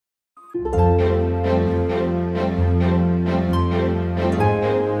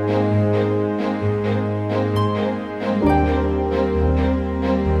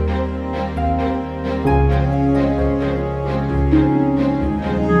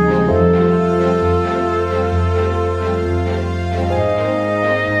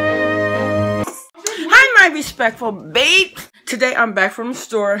babe, today I'm back from the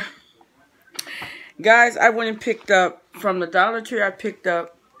store, guys. I went and picked up from the Dollar Tree. I picked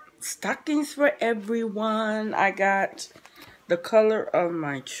up stockings for everyone. I got the color of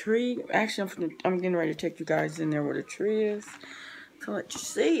my tree. Actually, I'm getting ready to take you guys in there where the tree is to let you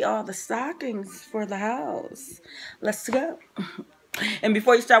see all the stockings for the house. Let's go. And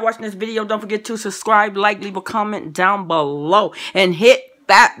before you start watching this video, don't forget to subscribe, like, leave a comment down below, and hit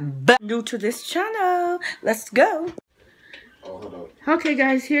that bell. New to this channel. Let's go. Okay,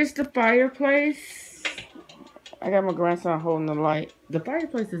 guys, here's the fireplace. I got my grandson holding the light. The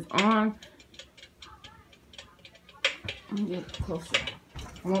fireplace is on. Let me get closer.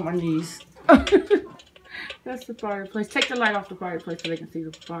 I'm on my knees. That's the fireplace. Take the light off the fireplace so they can see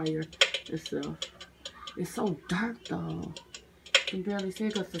the fire itself. It's so dark, though. You can barely see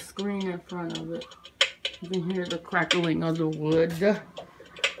it because the screen in front of it. You can hear the crackling of the wood.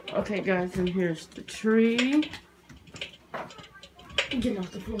 Okay, guys, and here's the tree. I'm getting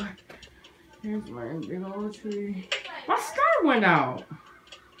off the floor. Here's my big old tree. My star went out.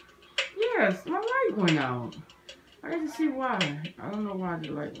 Yes, my light went out. I got to see why. I don't know why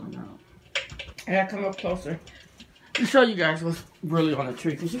the light went out. I gotta come up closer to show you guys what's really on the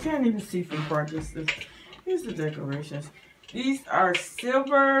tree, because you can't even see from far distance. Here's the decorations. These are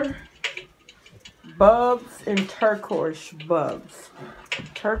silver bulbs and turquoise bulbs.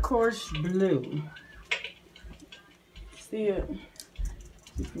 Turquoise blue. See it?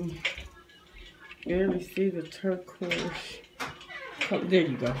 You can barely see the turquoise. Oh, there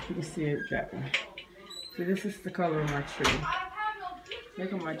you go. You can see it that way. So this is the color of my tree.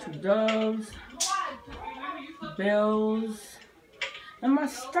 Look at my two doves, bells, and my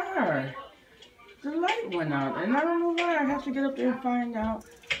star. The light went out, and I don't know why. I have to get up there and find out.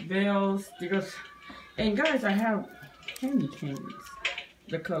 Bells, because, and guys, I have candy canes.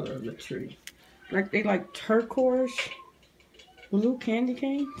 The color of the tree. They like turquoise blue candy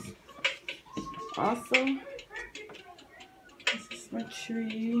canes. Also, this is my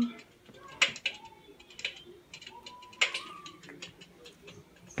tree.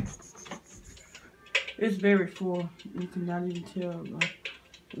 It's very full. You cannot even tell, but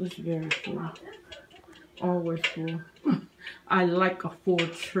it's very full. Always full. I like a full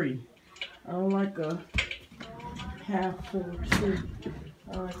tree. I don't like a half full tree.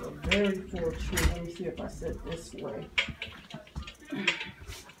 I like a very full tree. Let me see if I sit this way.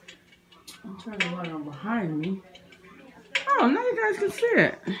 I'm trying to run on behind me. Oh, now you guys can see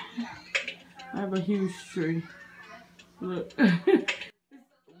it. I have a huge tree. Look. It's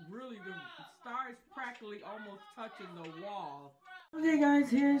really, the star is practically almost touching the wall. Okay,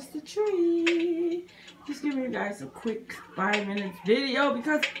 guys, here's the tree. Just giving you guys a quick 5 minutes video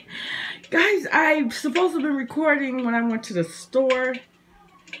because, guys, I'm supposed to have been recording when I went to the store.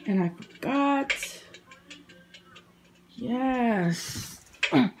 And I forgot. Yes.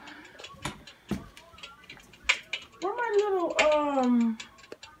 Where my little,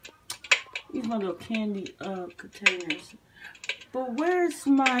 these my little candy, containers. But where's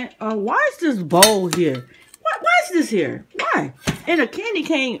my, why is this bowl here? Why is this here? Why? And a candy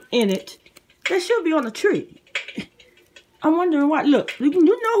cane in it. That should be on the tree. I'm wondering why. Look, you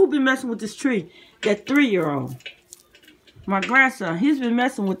know who been messing with this tree? That 3-year-old. My grandson, he's been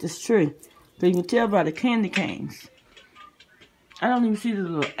messing with this tree. So you can tell by the candy canes. I don't even see the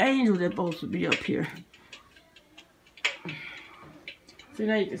little angel that's supposed to be up here. See,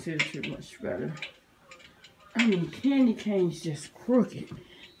 now you can see the tree much better. I mean, candy canes just crooked.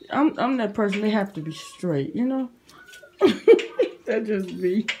 I'm that person, they have to be straight, you know? That just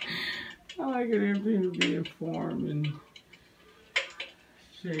me. I like it everything to be in form and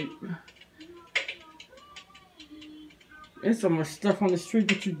shape. There's so much stuff on the street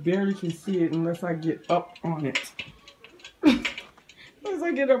that you barely can see it unless I get up on it. Unless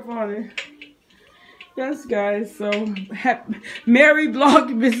I get up on it. Yes, guys. So, Merry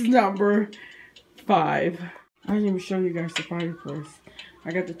Vlogmas number 5. I didn't even show you guys the fireplace.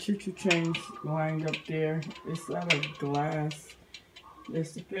 I got the choo-choo trains lined up there. It's out of glass.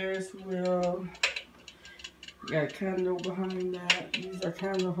 There's the Ferris wheel. Got a candle behind that. These are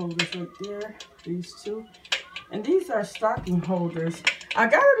candle holders right there. These two. And these are stocking holders. I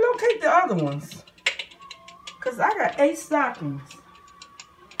gotta locate the other ones. Because I got 8 stockings.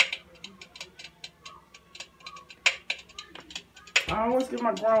 I always get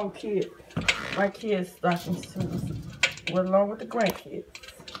my kids stockings too. Well, along with the grandkids.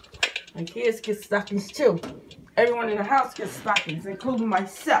 My kids get stockings too. Everyone in the house gets stockings, including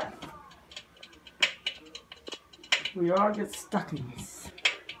myself. We all get stockings.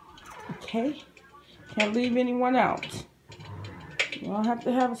 Okay? Can't leave anyone out. You all have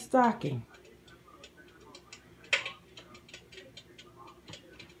to have a stocking.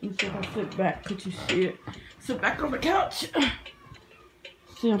 Let me see if I sit back. Could you see it? Sit back on the couch.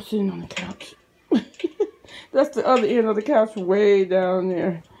 See, I'm sitting on the couch. That's the other end of the couch, way down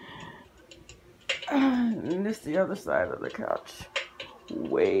there. And this is the other side of the couch,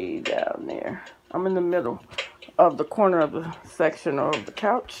 way down there. I'm in the middle of the corner of the section of the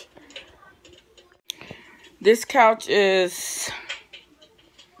couch. This couch is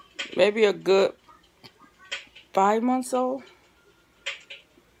maybe a good 5 months old.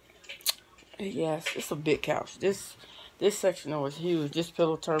 Yes, it's a big couch. This sectional is huge. This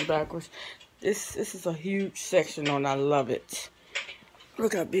pillow turned backwards. This is a huge sectional, and I love it.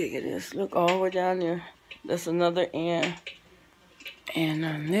 Look how big it is. Look all the way down there. That's another end. And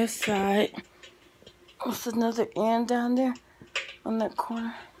on this side, what's another end down there on that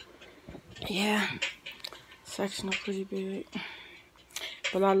corner? Yeah, sectional pretty big.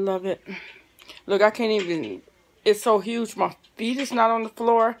 But I love it. Look, I can't even, it's so huge. My feet is not on the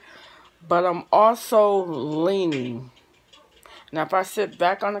floor. But I'm also leaning. Now, if I sit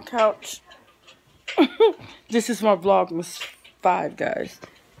back on the couch, this is my Vlogmas 5, guys.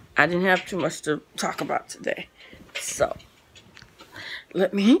 I didn't have too much to talk about today. So,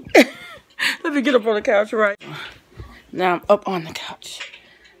 let me get up on the couch right now. I'm up on the couch.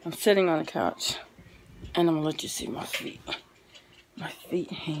 I'm sitting on the couch. And I'm going to let you see my feet. My feet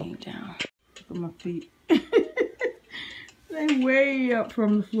hanging down. Look at my feet. They way up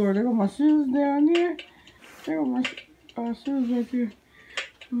from the floor. They got my shoes down there. They got my shoes right there.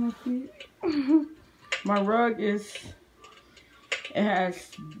 My feet. My rug it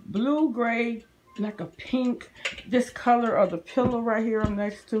has blue, gray, like a pink. This color of the pillow right here I'm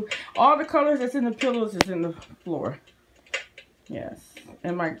next to. All the colors that's in the pillows is in the floor. Yes.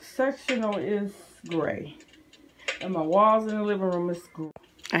 And my sectional is gray. And my walls in the living room is gray.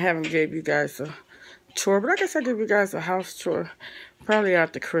 I haven't gave you guys a chore, but I guess I'll give you guys a house chore probably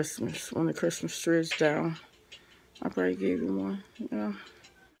after Christmas, when the Christmas tree is down. I probably gave you one. Yeah.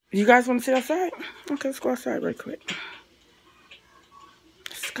 You guys want to see outside? Okay, let's go outside right quick.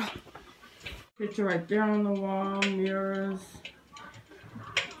 Let's go. Picture right there on the wall, mirrors,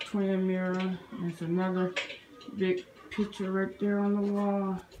 twin mirror. There's another big picture right there on the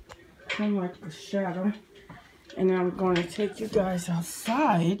wall, kind of like a shadow. And then I'm going to take you guys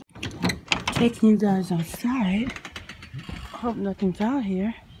outside. Taking you guys outside. Hope nothing's out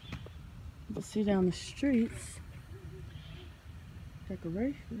here. You can see down the streets.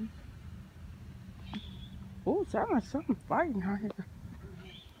 Decorations. Oh, sounds like something fighting out here.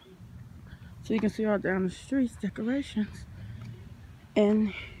 So you can see all down the streets, decorations. And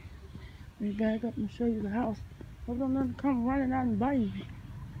let me back up and show you the house. Hope don't let them come running out and biting me.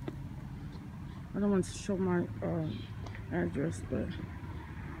 I don't want to show my address, but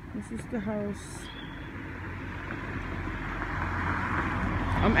this is the house.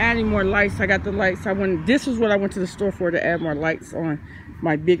 I'm adding more lights. I got the lights. This is what I went to the store for, to add more lights on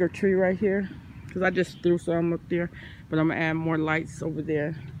my bigger tree right here. Because I just threw some up there. But I'm going to add more lights over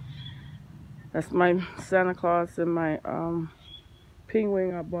there. That's my Santa Claus and my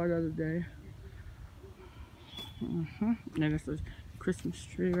penguin I bought the other day. And that's a Christmas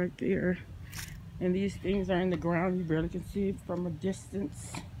tree right there. And these things are in the ground. You barely can see it from a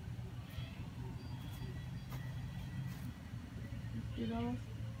distance. You know?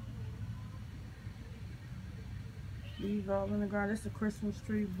 These all in the ground. It's a Christmas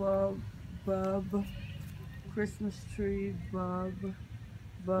tree bulb. Christmas tree bulb.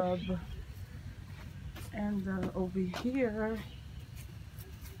 And over here,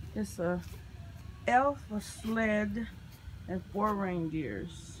 it's a elf, a sled, and 4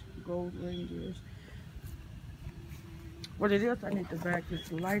 reindeers. Gold reindeers. What it is, I need to back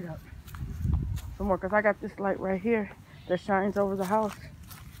this light up some more, because I got this light right here that shines over the house.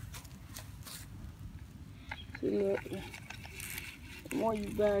 See, look, the more you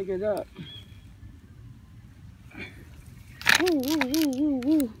bag it up.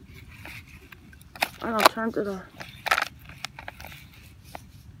 Ooh. I done turned it off.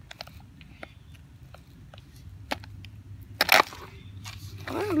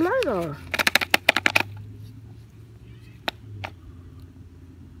 Where's the light off?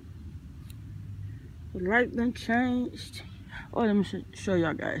 The light done changed. Oh, let me show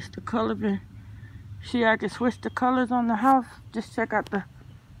y'all guys. The color been See, I can switch the colors on the house. Just check out the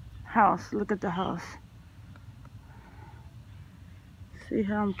house. Look at the house. See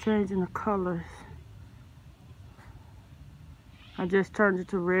how I'm changing the colors. I just turned it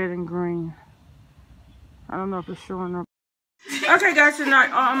to red and green. I don't know if it's showing up. Okay, guys, so now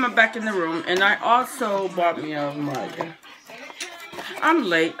I'm back in the room, and I also bought me a mug. I'm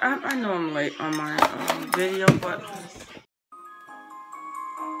late. I know I'm late on my video, but